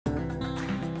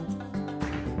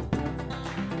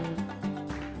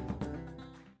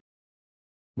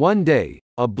One day,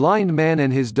 a blind man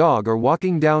and his dog are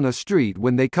walking down a street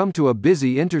when they come to a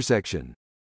busy intersection.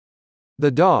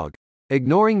 The dog,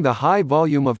 ignoring the high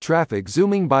volume of traffic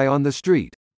zooming by on the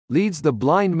street, leads the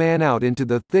blind man out into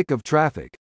the thick of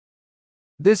traffic.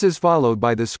 This is followed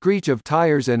by the screech of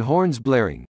tires and horns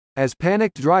blaring, as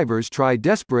panicked drivers try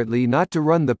desperately not to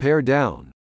run the pair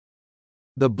down.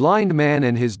 The blind man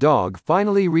and his dog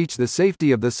finally reach the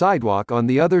safety of the sidewalk on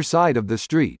the other side of the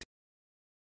street.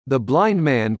 The blind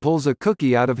man pulls a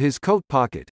cookie out of his coat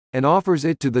pocket, and offers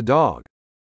it to the dog.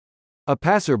 A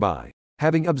passerby,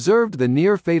 having observed the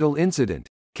near-fatal incident,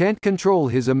 can't control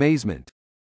his amazement.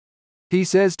 He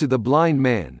says to the blind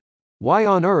man, "Why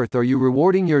on earth are you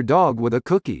rewarding your dog with a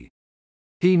cookie?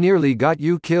 He nearly got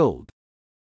you killed."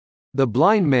 The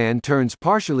blind man turns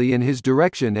partially in his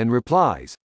direction and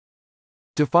replies,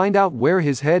 "To find out where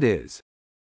his head is.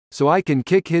 So I can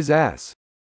kick his ass."